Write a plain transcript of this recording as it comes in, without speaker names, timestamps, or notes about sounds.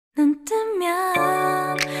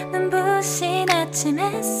아침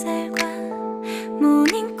햇살과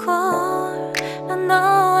모닝콜로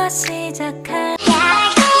너와 시작한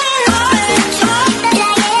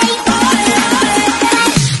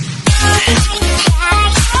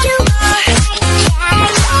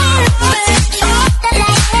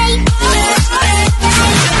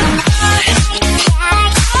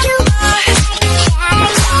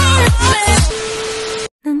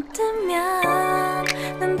눈 뜨면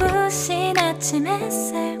눈부신 아침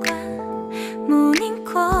햇살과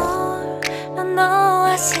모닝콜로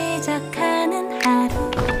너와 시작하는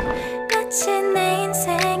하루, 마치 내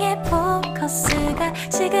인생의 포커스가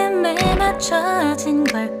지금에 맞춰진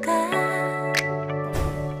걸까.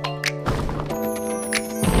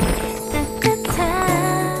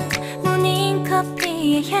 따뜻한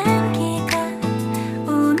모닝커피의 향기가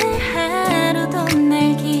오늘 하루도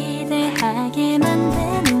날 기대하게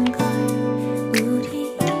만드는 걸.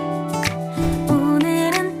 우리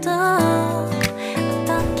오늘은 또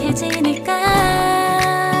어떻게 지낼까.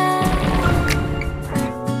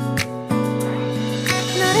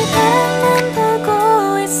 너를 가만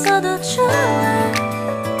보고 있어도 좋아.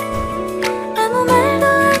 아무 말도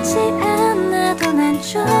하지 않아도 난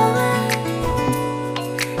좋아.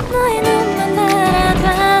 너의 눈만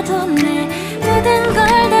바라봐도 내 모든 걸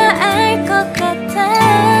다 알 것 같아.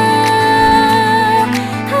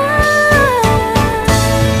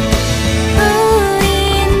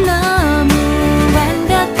 우린 너무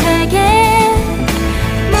완벽하게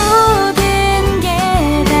모든 게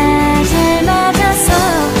다 잘 맞아서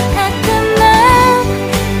가끔 난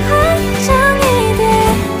걱정이 돼.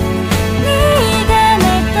 네가 날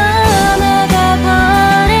떠나가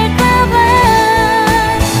버릴까봐.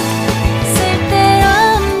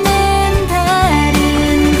 쓸데없는 다른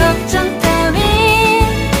걱정 따윈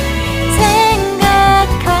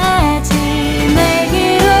생각하지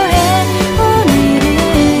말기로 해. 오늘은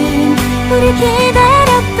우리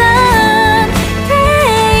기다렸던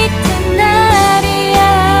데이트 날이야.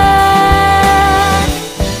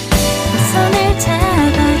 손을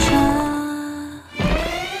잡아줘.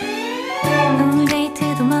 오늘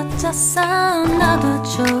데이트도 멋졌어. 너도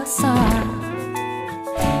좋았어.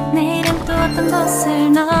 내일은 또 어떤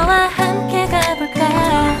곳을 너와 함께 가볼까.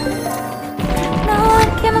 너와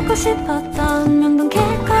함께 먹고 싶었던 명동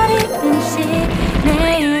길거리 음식,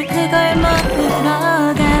 내일 그걸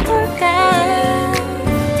먹으러 가볼까.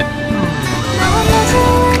 너와 마주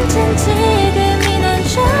앉은 지금이 난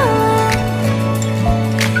좋아.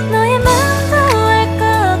 너의 마음도 알 것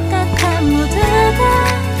같아. 모두 다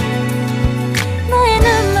너의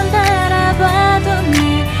눈만 바라봐도 내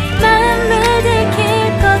마음을 들킬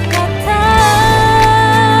것 같아.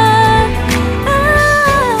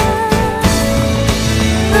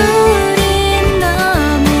 우린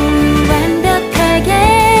너무 완벽하게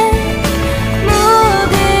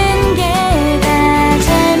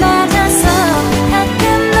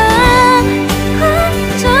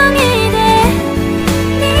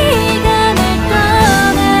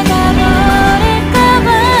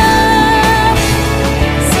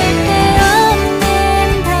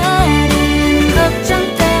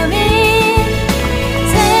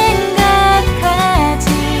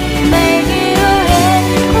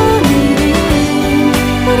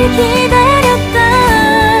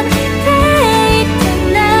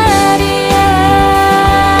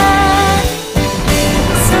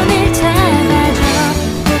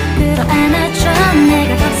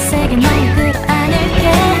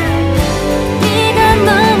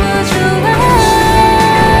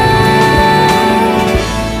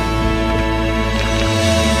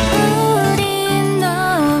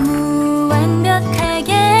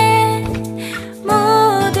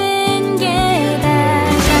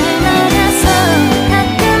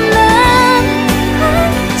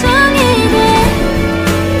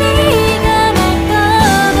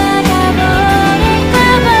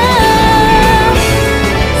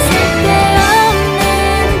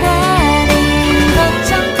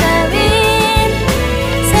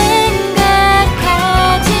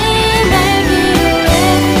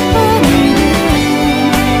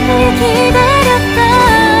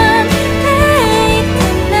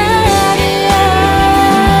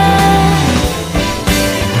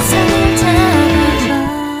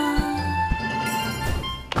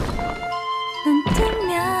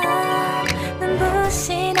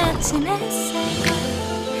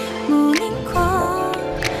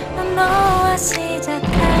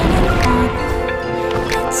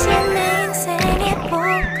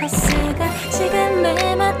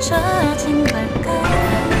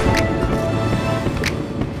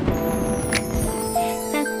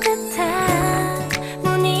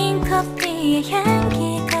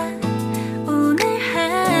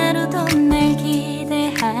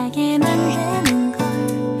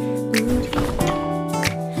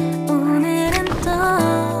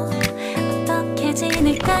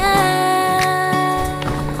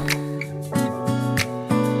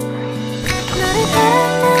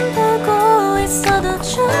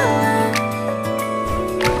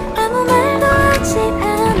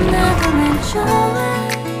좋아.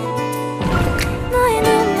 너의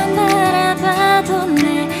눈만 바라봐도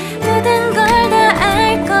내 모든 걸 다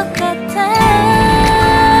알 것 같아.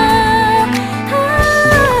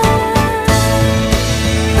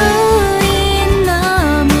 우린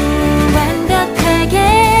너무 완벽하게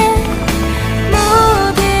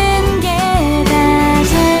모든 게 다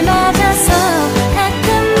잘 맞아서 가끔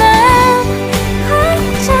난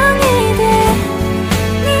걱정이 돼.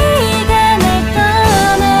 네가 날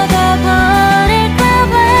떠나가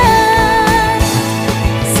버릴까봐.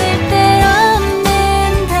 쓸데없는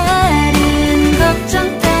다른 걱정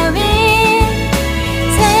따윈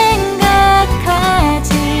생각하지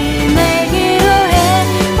말기로 해.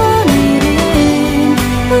 오늘은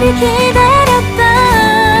우리 기다렸던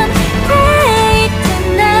데이트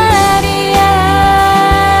날이야.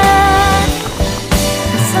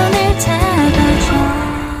 내 손을 잡아줘.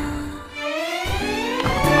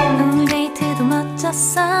 오늘 데이트도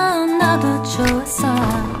멋졌어. 너도 좋았어.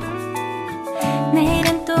 내일은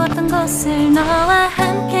또 어떤 곳을 너와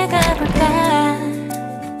함께 가볼까.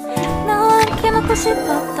 너와 함께 먹고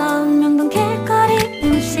싶었던 명동 길거리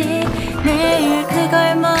음식, 내일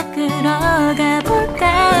그걸 먹으러 가볼까.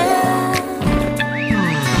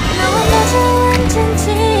 너와 마주 앉은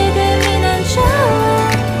지금이 난 좋아.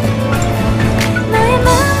 너의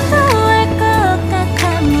마음도 알 것 같아.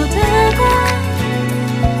 모두가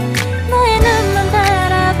너의 눈만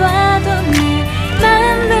바라봐도 내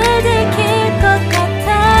마음을 들킬 것 같아.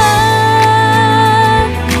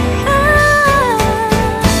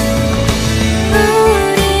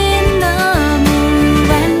 우린 너무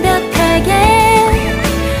완벽하게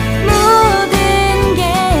모든 게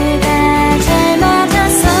다 잘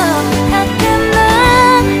맞아서 가끔 난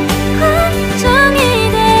걱정이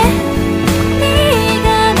돼. 네가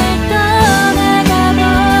날 떠나가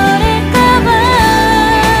버릴까봐.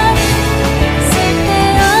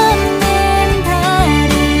 쓸데없는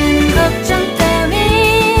다른 걱정 따윈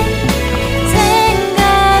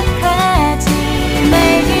생각하지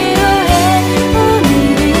말기로 해.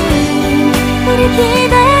 오늘은 우리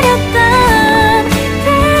기다렸던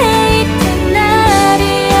데이트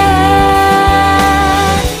날이야.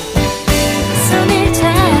 손을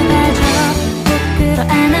잡아줘. 꼭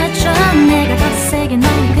끌어안아줘. 내가 더 세게 널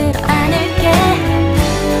끌어안을게.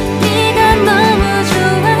 네가 너무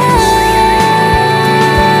좋아.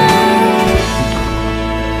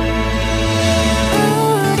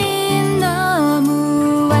 우린 너무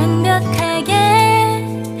완벽하게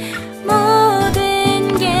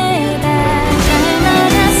모든 게 다 잘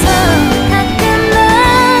맞아서 가끔 난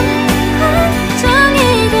걱정이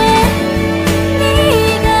돼.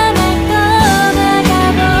 네가 날 떠나가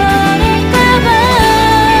버릴까봐.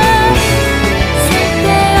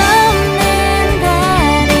 쓸데없는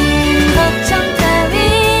다른 걱정 따윈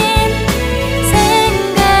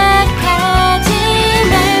생각하지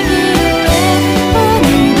말기로 해.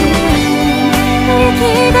 오늘은 우리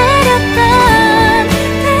기다렸던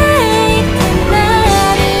데이트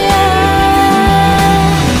날이야.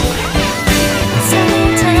 손을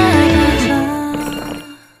잡아줘.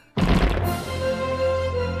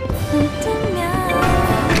 눈 뜨면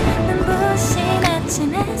눈부신 아침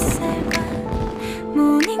햇살과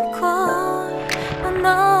모닝콜,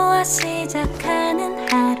 너와 시작하는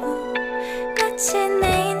하루. 마치 내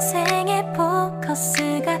인생의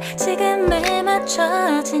포커스가 지금에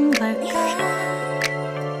맞춰진 걸까.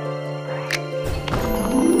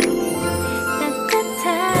 따뜻한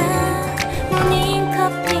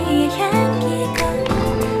모닝커피의 향기가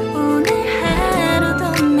오늘 하루도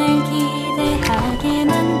날 기대하게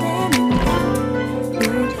만드는데.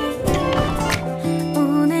 우리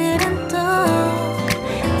오늘은 또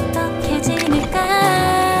어떻게 지낼까.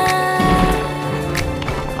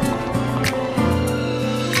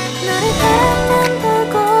 너를 가만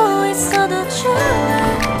보고 있어도 좋아.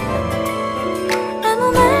 아무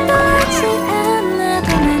말도 하지 않아도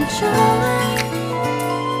난 좋아.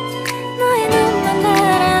 너의 눈만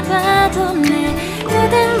바라봐도 내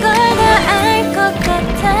모든 걸 다 알 것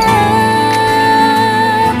같아.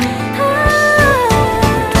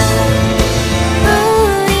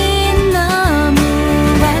 우린 너무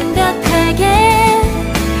완벽하게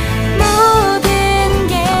모든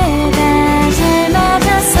게 다 잘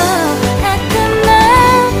맞아서 가끔 난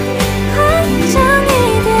걱정이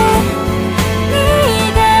돼.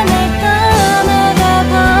 네가 날 떠나가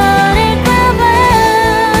버릴까봐.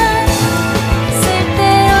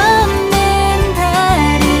 쓸데없는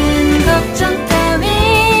다른 걱정 따윈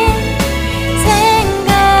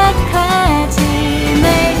생각하지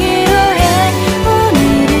말기로 해.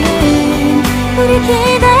 오늘은 우리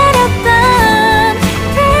기다렸던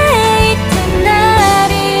데이트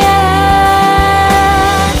날이야.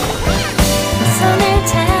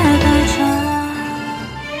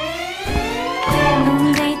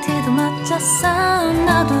 좋았어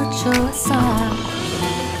너도 좋았어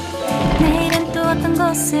내일은 또 어떤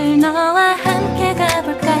곳을 너와 함께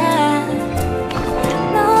가볼까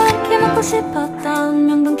너와 함께 먹고 싶었던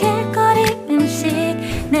명동 길거리 음식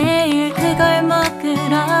내일 그걸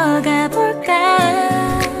먹으러 가볼까